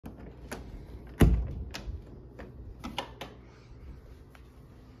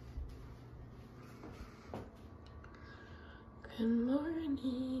Good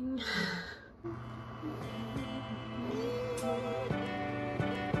morning.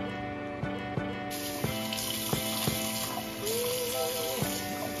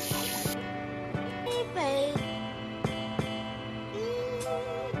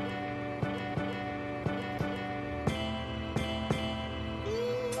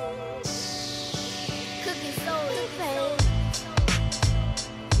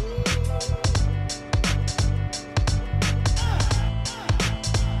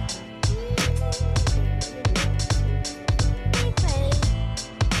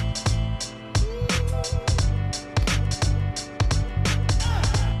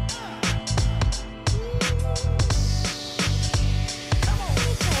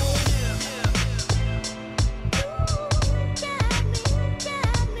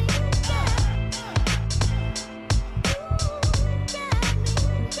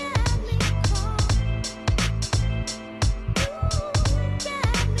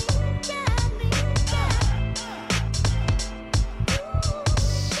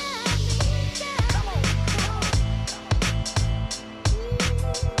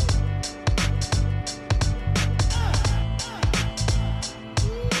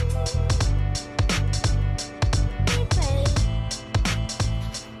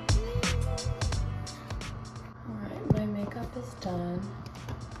 Done.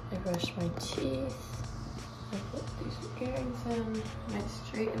 I brushed my teeth. I put these earrings in. My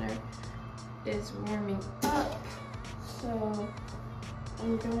straightener is warming up, so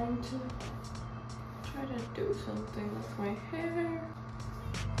I'm going to try to do something with my hair.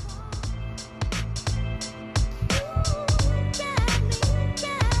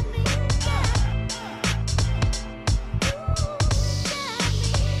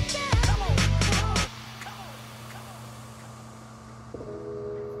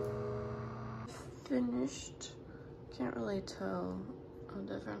 Finished. Can't really tell a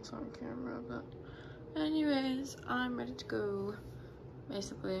difference on camera, but anyways, I'm ready to go,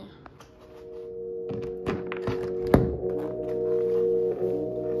 basically.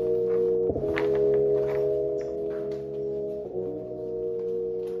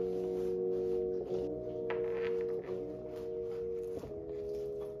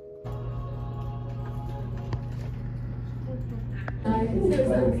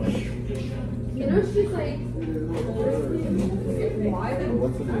 You know, she's like, why?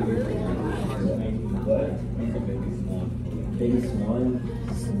 Baby swan.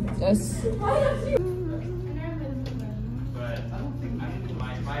 Yes. But I don't think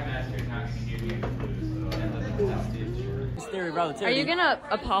my master is not giving me a clue, so theory relativity. Are you gonna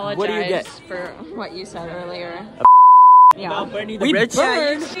apologize What do you get? for what you said earlier? Yeah. Yeah. We rich.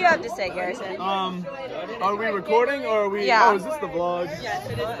 Yeah, you have to say, Garrison. Are we recording or are we? Yeah. Oh, is this the vlog? Yes,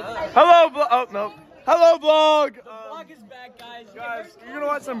 it is. Hello, vlog. Oh no. Hello, vlog. The vlog is back, guys. Guys, you're gonna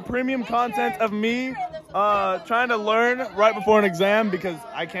watch some premium content of me trying to learn right before an exam because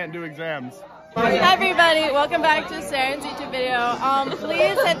I can't do exams. Hi everybody, welcome back to Saren's YouTube video.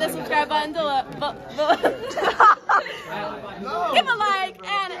 Please hit the subscribe button below. Give a like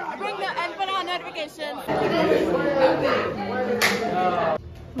and put on notifications.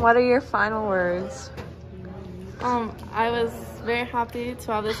 What are your final words? I was very happy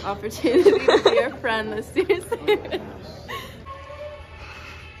to have this opportunity to be your friend this season.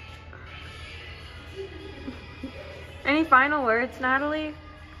 Any final words, Natalie?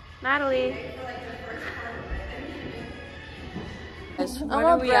 Natalie? What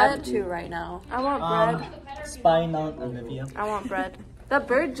are we up to right now? I want bread. Spying on Olivia. I want bread. That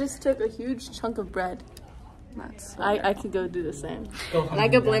bird just took a huge chunk of bread. That's I could go do the same. And I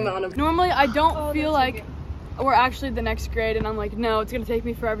could blame it on him. Normally, I don't feel like we're actually the next grade, and I'm like, no, it's gonna take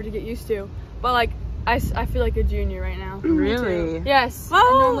me forever to get used to. But like, I feel like a junior right now. Really? Yes.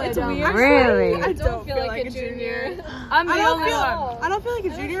 Oh, it's weird. Really? I don't feel like a junior. I'm the only one. I don't feel like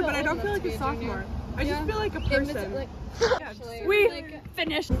a junior, but I don't feel like a sophomore. I just feel like a person. We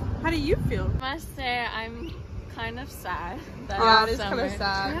finished. How do you feel? I must say I'm kind of sad. Yeah, it is kind of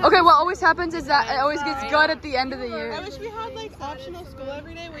sad. Okay, what always happens is that it always gets good at the end of the year. I wish we had like optional school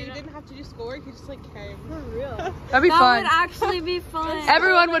every day where you didn't have to do schoolwork, you just like came. For real. That'd be That fun. would actually be fun.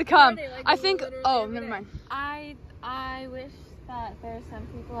 Everyone would come. I think. Oh, never mind. I wish that there are some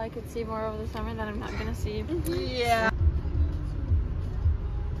people I could see more over the summer that I'm not gonna see. Yeah.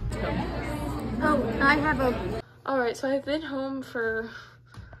 Oh, I have a. Alright, so I've been home for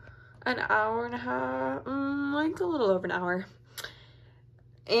an hour and a half, like a little over an hour.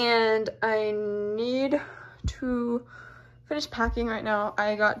 And I need to finish packing right now.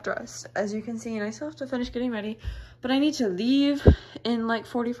 I got dressed, as you can see, and I still have to finish getting ready. But I need to leave in like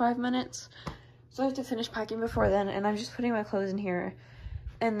 45 minutes. So I have to finish packing before then, and I'm just putting my clothes in here,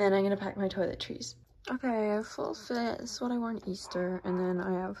 and then I'm gonna pack my toiletries. Okay, I have full fit. This is what I wore on Easter, and then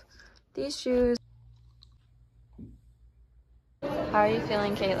I have these shoes. How are you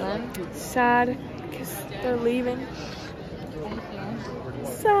feeling, Caitlin? Sad, because they're leaving.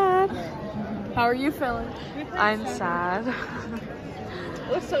 Sad. How are you feeling? I'm sad.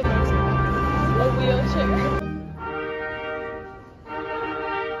 What's so nice? A wheelchair.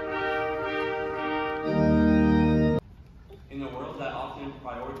 In a world that often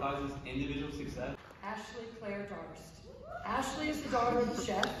prioritizes individual success. Ashley Claire Durst. Ashley is the daughter of the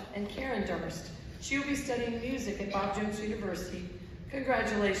chef and Karen Durst. She will be studying music at Bob Jones University.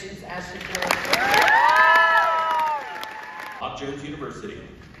 Congratulations, Ashley Claire. Bob Jones University.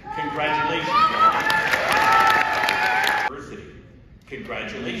 Congratulations. University.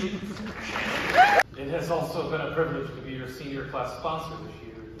 Congratulations. It has also been a privilege to be your senior class sponsor this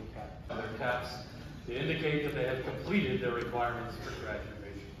year. Their caps to indicate that they have completed their requirements for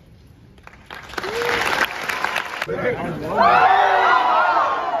graduation.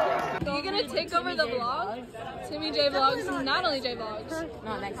 Are you gonna take over the vlog? Timmy J Vlogs, Natalie J Vlogs.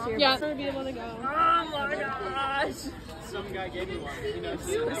 Not next year. Yeah. Never be able to go. Oh my gosh. Some guy gave me one. You know,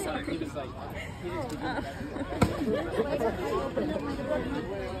 he was like,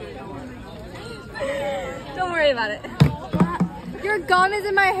 Don't worry about it. Your gum is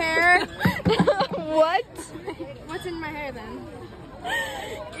in my hair. What? What's in my hair then?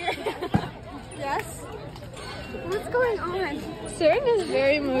 Yes? What's going on? Saren is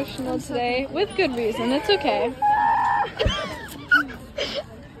very emotional today, with good reason. It's okay.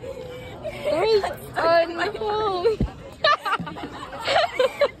 There's my phone.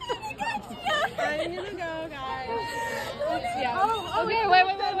 I'm gonna go, guys. Yeah. Oh, okay, wait.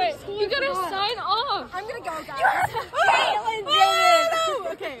 You gotta sign off. I'm gonna go, guys. Caitlin did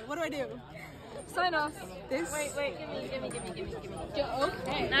it. Okay, what do I do? Sign off. This? Wait, give me.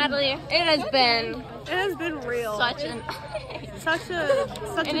 Okay. Natalie, it has been real. such a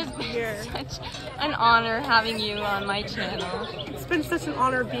year. such an honor having you on my channel. It's been such an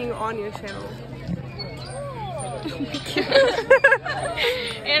honor being on your channel.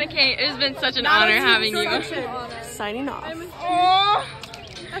 Anna Kate, it has been such an honor having you. Signing off.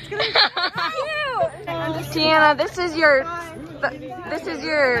 That's gonna be Tiana, this is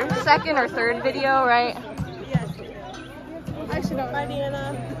your second or third video, right? Yes. Actually, no. Bye,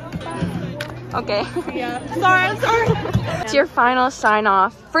 Deanna. Okay. Yeah. I'm sorry. It's your final sign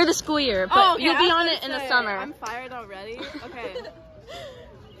off for the school year, but you'll be on it in the summer. I'm fired already. Okay.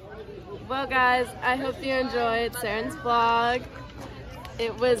 Well, guys, I hope you enjoyed Saren's vlog.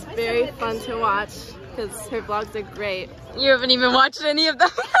 It was very fun to watch because her vlogs are great. You haven't even watched any of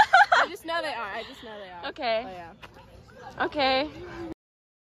them. I just know they are. Okay. Oh, yeah. Okay.